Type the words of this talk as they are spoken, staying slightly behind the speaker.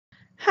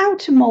how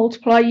to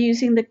multiply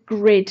using the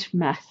grid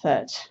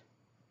method.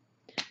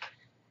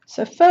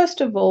 So first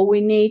of all, we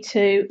need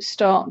to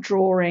start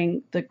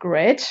drawing the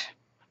grid.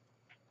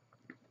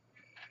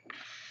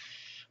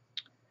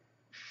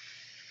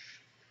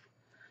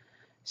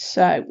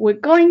 So we're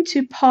going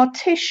to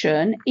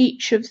partition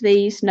each of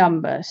these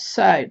numbers.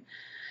 So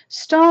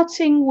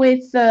starting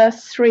with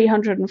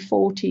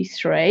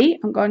 343,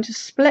 I'm going to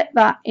split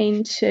that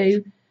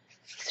into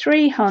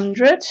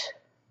 300,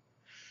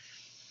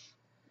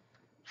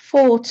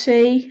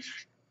 40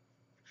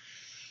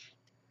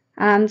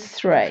 and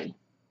 3,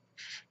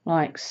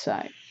 like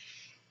so.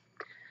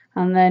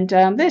 And then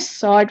down this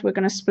side we're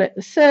going to split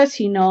the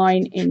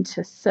 39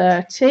 into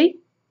 30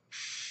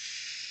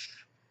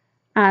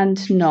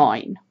 and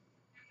 9.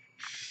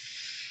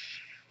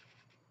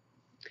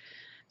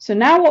 So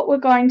now what we're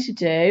going to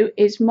do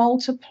is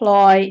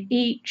multiply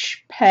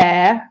each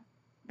pair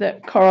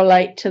that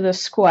correlate to the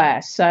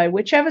square. So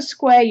whichever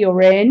square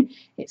you're in,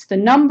 it's the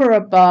number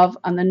above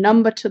and the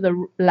number to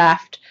the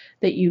left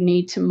that you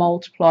need to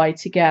multiply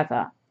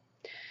together.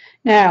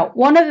 Now,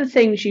 one of the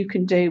things you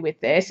can do with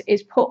this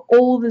is put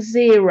all the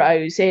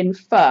zeros in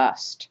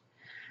first.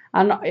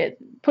 And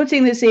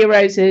putting the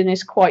zeros in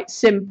is quite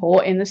simple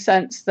in the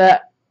sense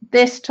that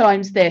this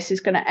times this is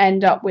going to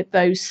end up with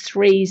those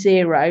 3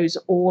 zeros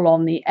all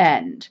on the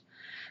end.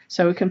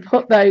 So we can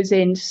put those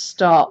in to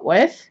start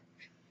with,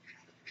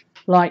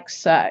 like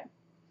so.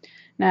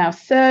 Now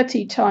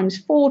 30 times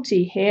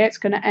 40 here, it's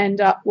going to end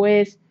up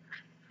with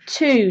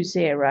 2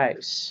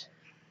 zeros.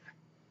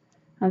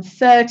 And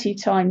 30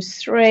 times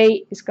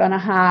 3 is going to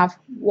have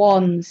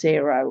 1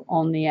 zero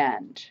on the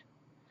end.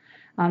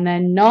 And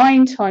then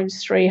 9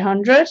 times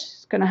 300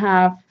 is going to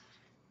have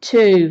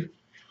 2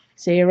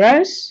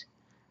 zeros.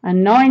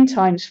 And 9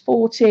 times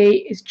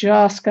 40 is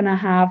just going to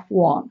have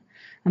 1.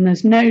 And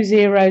there's no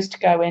zeros to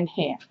go in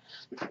here.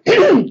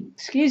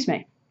 Excuse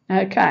me.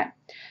 Okay.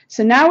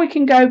 So now we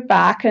can go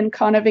back and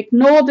kind of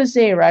ignore the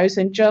zeros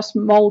and just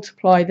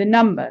multiply the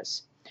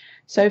numbers.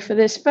 So for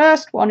this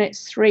first one,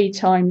 it's 3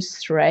 times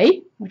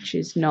 3, which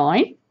is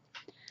 9.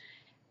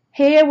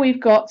 Here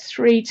we've got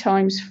 3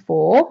 times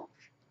 4,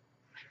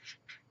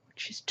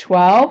 which is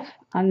 12.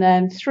 And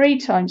then 3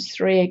 times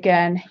 3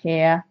 again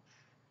here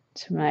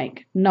to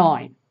make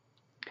 9.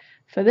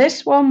 For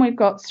this one, we've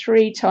got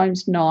 3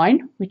 times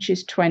 9, which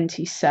is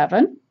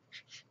 27.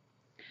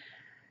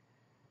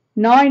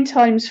 9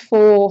 times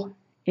 4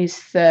 is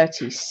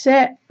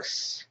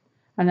 36.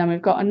 And then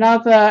we've got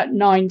another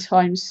 9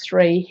 times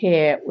 3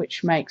 here,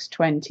 which makes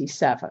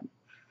 27.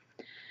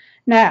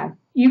 Now,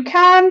 you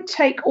can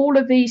take all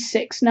of these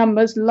 6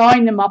 numbers,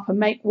 line them up and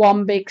make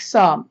one big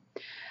sum.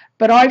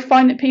 But I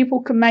find that people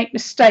can make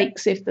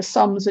mistakes if the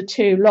sums are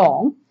too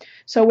long.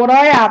 So what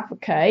I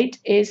advocate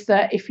is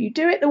that if you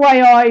do it the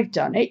way I've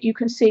done it, you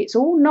can see it's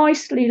all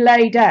nicely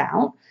laid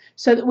out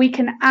so that we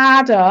can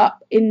add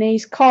up in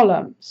these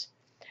columns.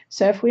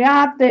 So if we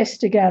add this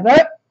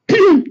together,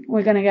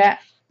 we're going to get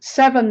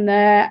 7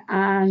 there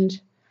and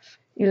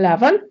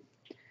 11.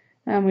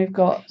 And we've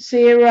got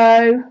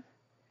 0,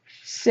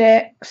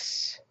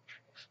 6,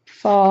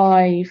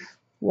 5,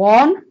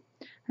 1.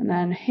 And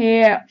then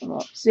here we've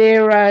got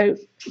 0,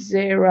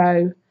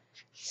 0,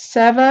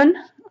 7.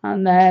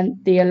 And then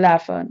the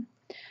 11.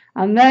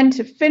 And then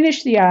to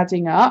finish the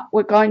adding up,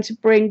 we're going to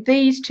bring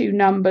these two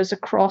numbers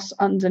across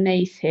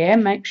underneath here.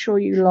 Make sure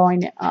you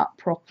line it up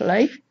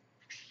properly.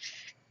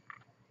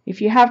 If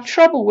you have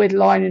trouble with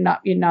lining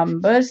up your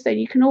numbers, then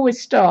you can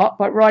always start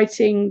by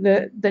writing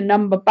the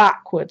number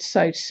backwards,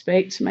 so to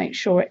speak, to make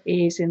sure it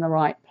is in the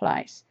right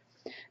place.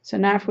 So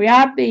now if we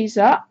add these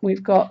up,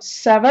 we've got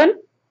 7,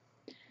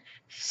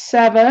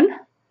 7,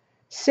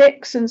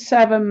 6 and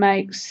 7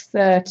 makes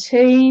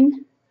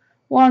 13.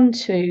 1,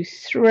 2,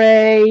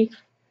 3,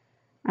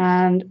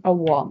 and a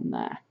 1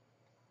 there.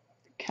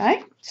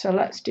 Okay, so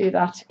let's do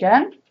that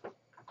again.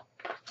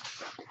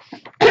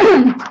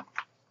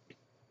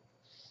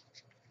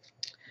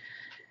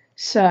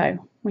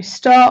 So we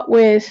start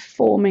with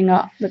forming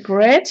up the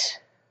grid.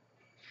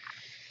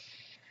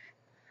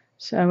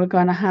 So we're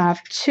going to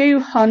have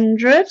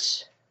 200,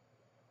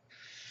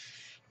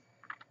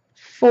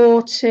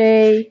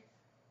 40,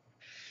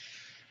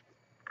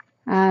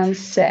 and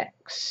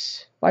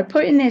 6. By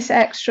putting this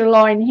extra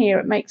line here,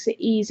 it makes it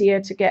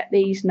easier to get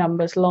these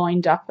numbers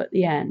lined up at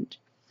the end.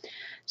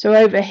 So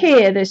over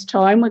here this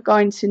time we're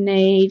going to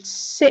need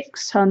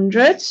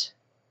 600,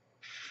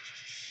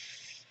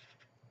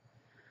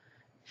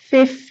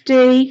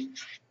 50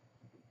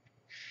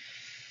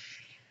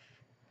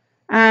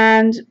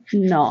 and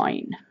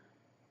 9,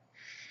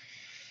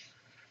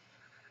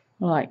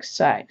 like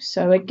so.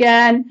 So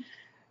again,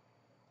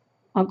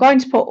 I'm going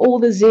to put all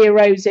the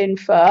zeros in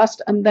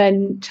first and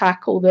then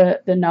tackle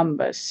the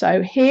numbers.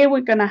 So here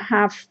we're going to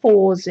have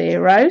 4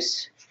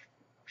 zeros.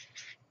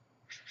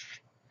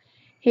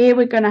 Here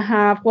we're going to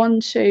have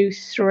 1, 2,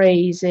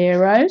 3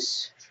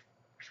 zeros.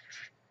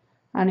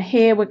 And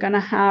here we're going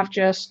to have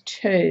just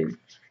 2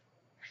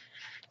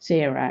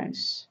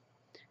 zeros.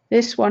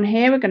 This one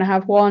here we're going to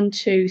have 1,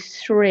 2,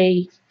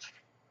 3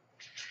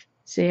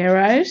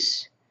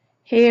 zeros.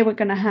 Here we're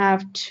going to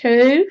have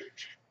 2.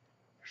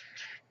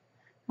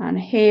 And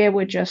here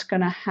we're just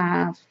going to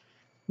have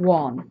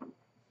 1.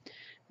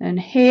 And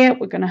here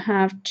we're going to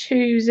have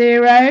 2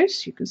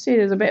 zeros. You can see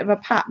there's a bit of a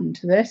pattern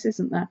to this,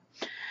 isn't there?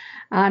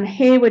 And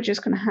here we're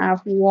just going to have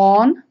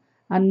 1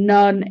 and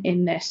none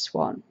in this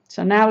one.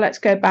 So now let's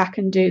go back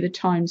and do the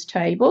times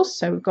tables.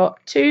 So we've got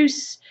 2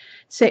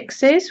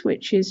 6s,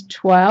 which is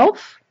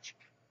 12.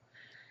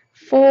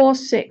 4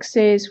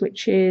 6s,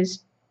 which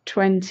is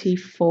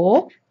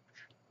 24.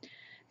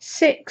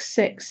 6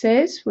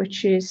 6s,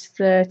 which is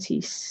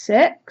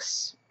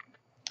 36.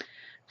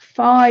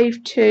 5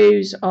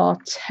 2s are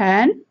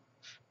 10.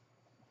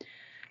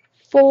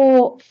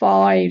 4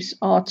 5s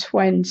are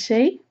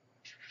 20.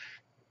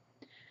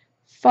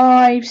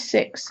 5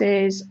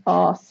 6s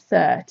are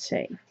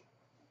 30.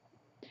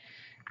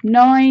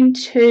 9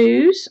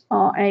 2s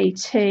are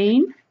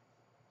 18.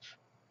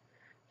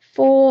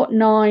 4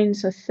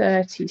 9s are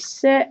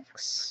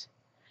 36.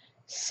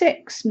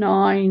 6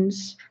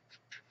 9s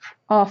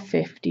are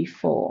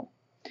 54.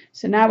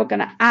 So now we're going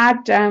to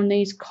add down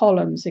these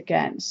columns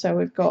again. So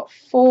we've got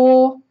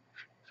 4,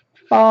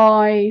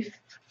 5,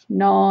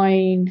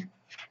 9,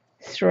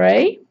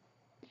 3,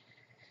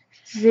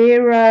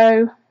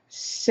 0,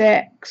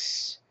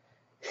 6,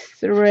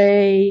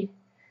 3,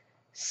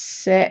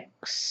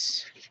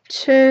 6,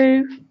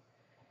 2,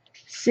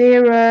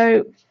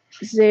 0,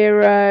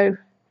 0,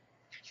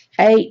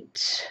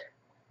 8,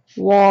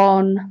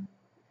 1,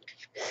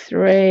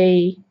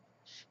 3,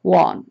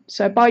 1.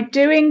 So by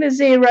doing the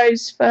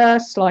zeros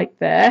first like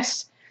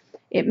this,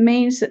 it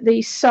means that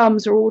these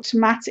sums are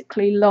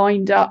automatically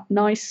lined up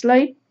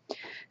nicely.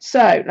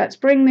 So let's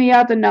bring the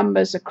other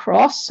numbers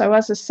across. So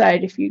as I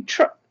said, if you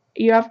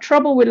have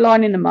trouble with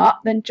lining them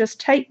up, then just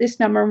take this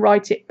number and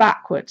write it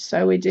backwards.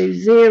 So we do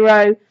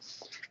 0,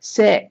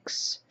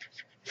 6,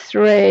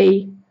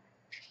 3,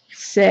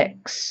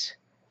 6,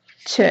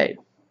 2.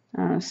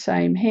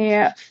 Same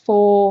here,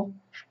 4,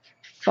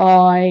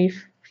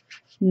 5,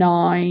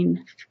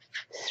 9,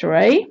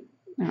 3.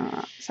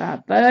 Let's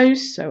add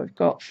those. So we've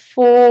got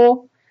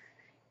 4,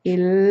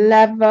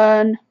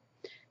 11,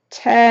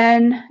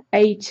 10,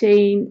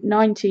 18,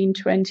 19,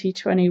 20,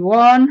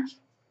 21.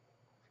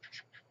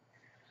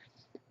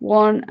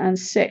 1 and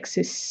 6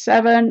 is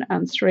 7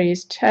 and 3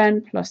 is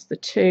 10 plus the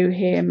 2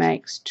 here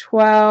makes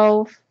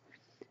 12.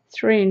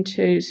 3 and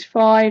 2 is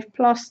 5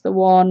 plus the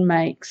 1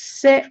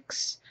 makes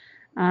 6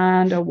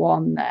 and a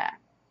 1 there.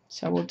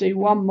 So we'll do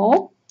one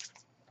more.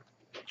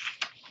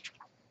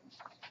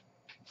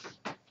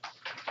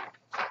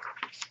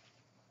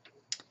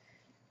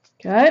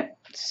 Okay,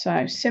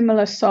 so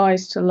similar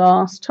size to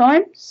last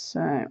time.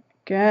 So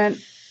again,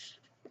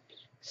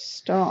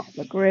 start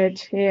the grid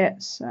here.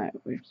 So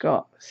we've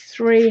got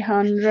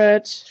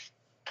 300,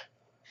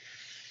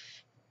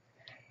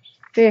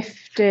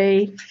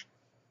 50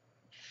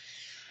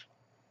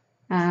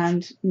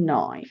 and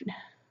 9.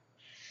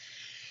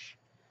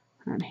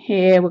 And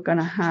here we're going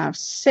to have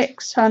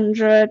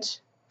 600,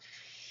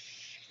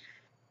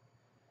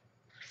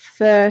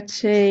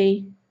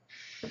 30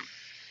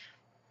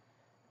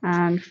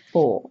 and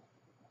 4.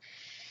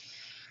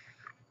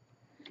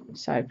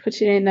 So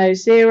putting in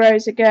those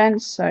zeros again,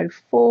 so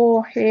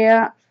 4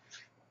 here,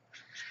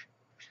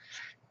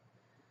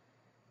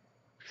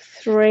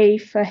 3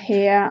 for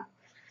here,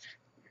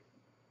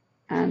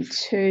 and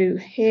 2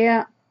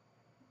 here,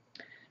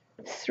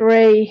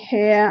 3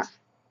 here,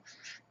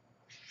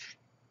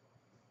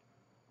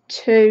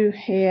 2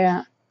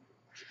 here,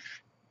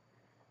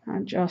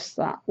 and just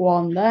that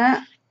 1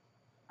 there.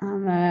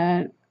 And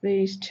then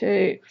these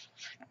 2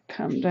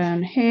 come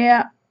down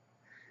here,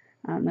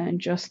 and then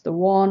just the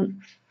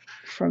 1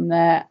 from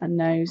there, and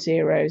no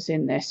zeros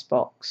in this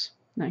box.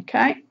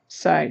 Okay,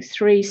 so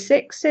 3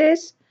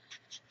 6s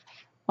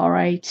are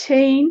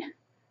 18,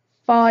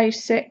 5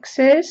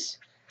 6s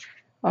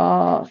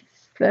are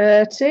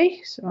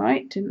 30.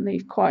 Sorry, didn't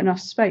leave quite enough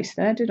space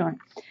there, did I?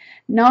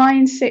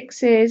 9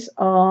 6s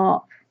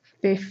are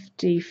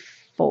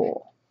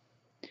 54.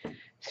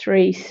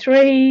 3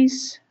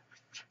 3s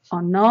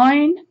are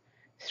 9.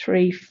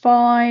 3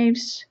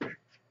 5s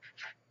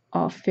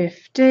are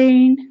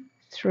 15.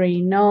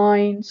 3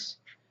 9s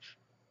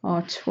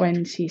are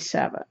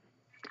 27.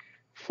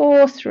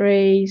 4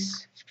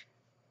 3s,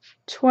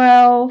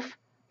 12.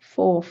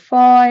 4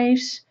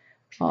 5s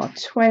are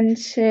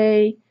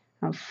 20.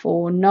 And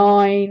 4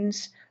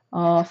 9s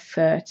are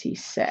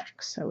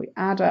 36. So we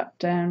add up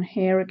down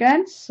here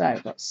again. So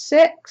we've got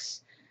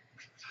 6,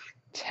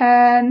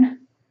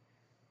 10,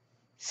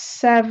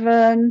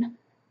 7,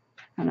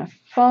 and a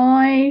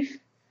 5,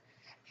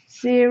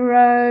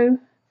 0,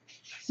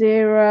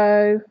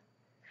 0,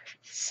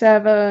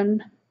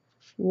 7,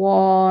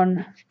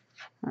 1,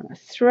 and a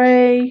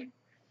 3,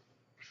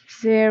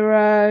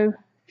 0,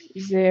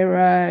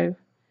 0,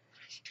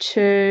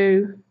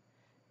 2,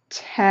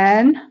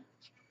 10,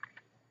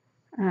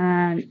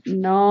 and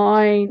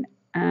 9,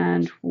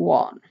 and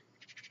 1.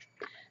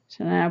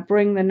 So now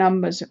bring the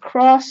numbers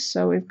across.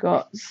 So we've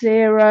got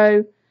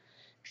 0,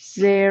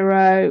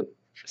 0,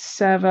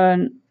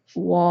 7,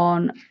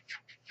 1,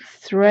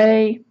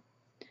 3,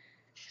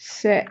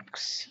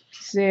 6,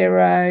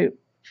 0,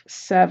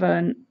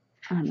 7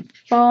 and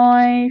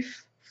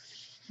 5.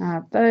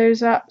 Add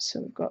those up,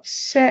 so we've got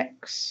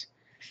 6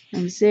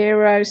 and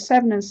 0,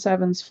 7 and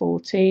 7 is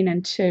 14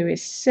 and 2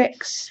 is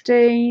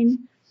 16,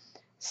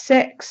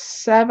 6,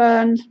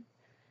 7,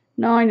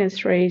 9 and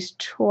 3 is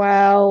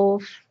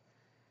 12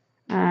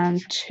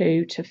 and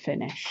 2 to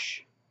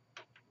finish.